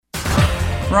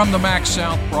From the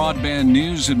MaxxSouth Broadband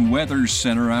News and Weather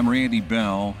Center, I'm Randy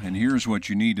Bell, and here's what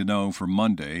you need to know for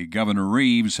Monday. Governor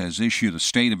Reeves has issued a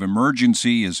state of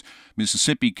emergency as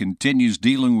Mississippi continues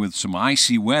dealing with some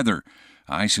icy weather.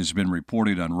 Ice has been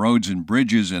reported on roads and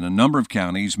bridges in a number of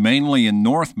counties, mainly in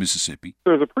North Mississippi.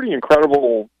 There's a pretty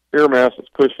incredible air mass that's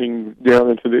pushing down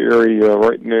into the area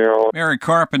right now. Mary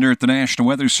Carpenter at the National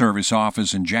Weather Service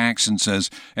office in Jackson says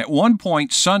at one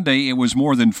point Sunday it was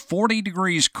more than 40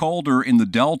 degrees colder in the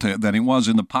Delta than it was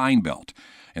in the Pine Belt.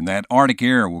 And that Arctic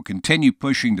air will continue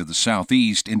pushing to the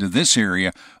southeast into this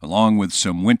area, along with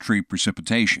some wintry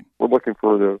precipitation. We're looking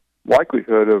for the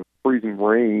likelihood of freezing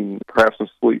rain, perhaps some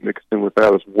sleet mixed in with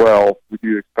that as well. We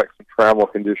do expect some travel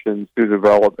conditions to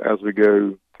develop as we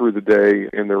go through the day,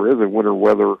 and there is a winter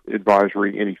weather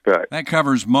advisory in effect. That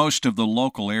covers most of the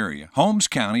local area. Holmes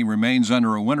County remains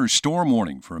under a winter storm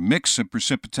warning for a mix of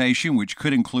precipitation, which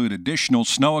could include additional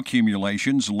snow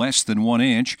accumulations less than 1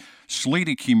 inch, sleet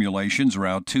accumulations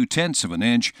around 0.2 of an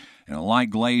inch, and a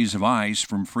light glaze of ice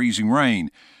from freezing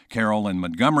rain. Carroll and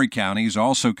Montgomery counties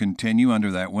also continue under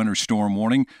that winter storm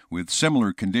warning with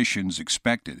similar conditions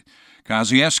expected.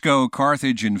 Kosciusko,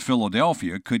 Carthage, and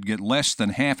Philadelphia could get less than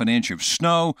 1/2 inch of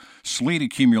snow, sleet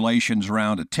accumulations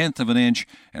around 1/10 of an inch,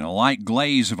 and a light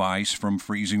glaze of ice from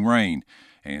freezing rain.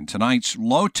 And tonight's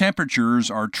low temperatures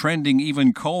are trending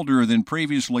even colder than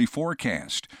previously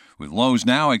forecast, with lows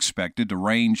now expected to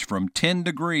range from 10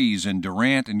 degrees in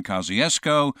Durant and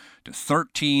Kosciusko to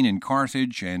 13 in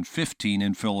Carthage and 15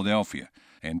 in Philadelphia.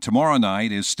 And tomorrow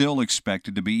night is still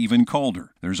expected to be even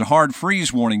colder. There's a hard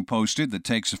freeze warning posted that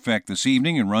takes effect this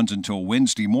evening and runs until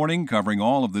Wednesday morning, covering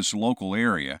all of this local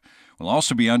area. We'll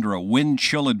also be under a wind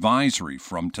chill advisory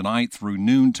from tonight through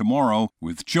noon tomorrow,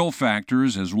 with chill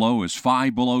factors as low as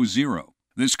 5 below zero.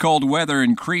 This cold weather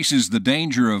increases the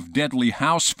danger of deadly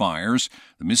house fires.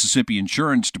 The Mississippi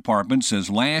Insurance Department says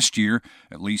last year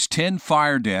at least 10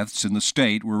 fire deaths in the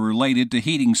state were related to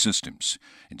heating systems.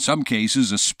 In some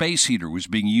cases, a space heater was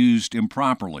being used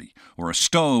improperly, or a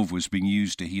stove was being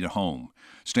used to heat a home.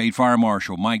 State Fire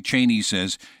Marshal Mike Cheney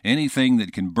says anything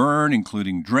that can burn,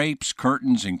 including drapes,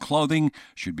 curtains, and clothing,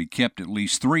 should be kept at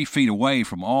least 3 feet away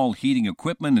from all heating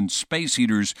equipment, and space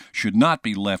heaters should not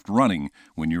be left running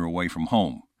when you're away from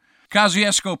home.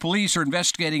 Kosciusko police are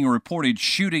investigating a reported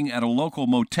shooting at a local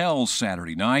motel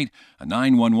Saturday night. A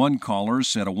 911 caller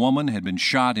said a woman had been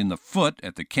shot in the foot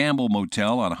at the Campbell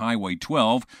Motel on Highway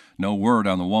 12. No word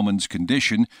on the woman's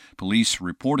condition. Police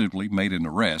reportedly made an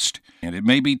arrest. And it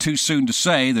may be too soon to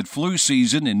say that flu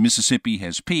season in Mississippi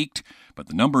has peaked, but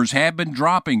the numbers have been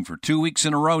dropping for 2 weeks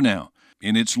in a row now.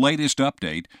 In its latest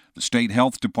update, the state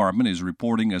health department is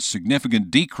reporting a significant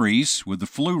decrease, with the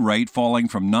flu rate falling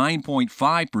from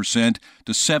 9.5%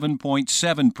 to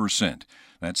 7.7%.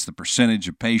 That's the percentage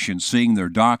of patients seeing their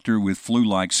doctor with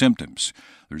flu-like symptoms.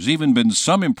 There's even been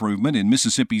some improvement in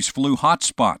Mississippi's flu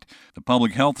hotspot, the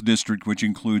public health district which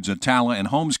includes Attala and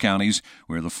Holmes counties,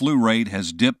 where the flu rate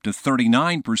has dipped to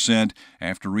 39%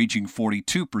 after reaching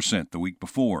 42% the week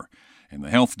before. And the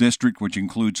health district, which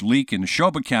includes Leake and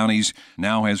Neshoba counties,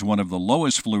 now has one of the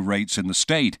lowest flu rates in the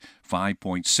state,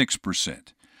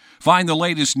 5.6%. Find the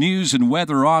latest news and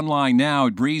weather online now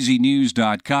at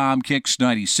breezynews.com,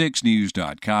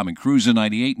 kicks96news.com, and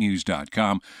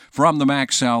cruisin98news.com. From the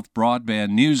MaxxSouth Broadband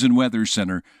News and Weather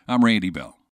Center, I'm Randy Bell.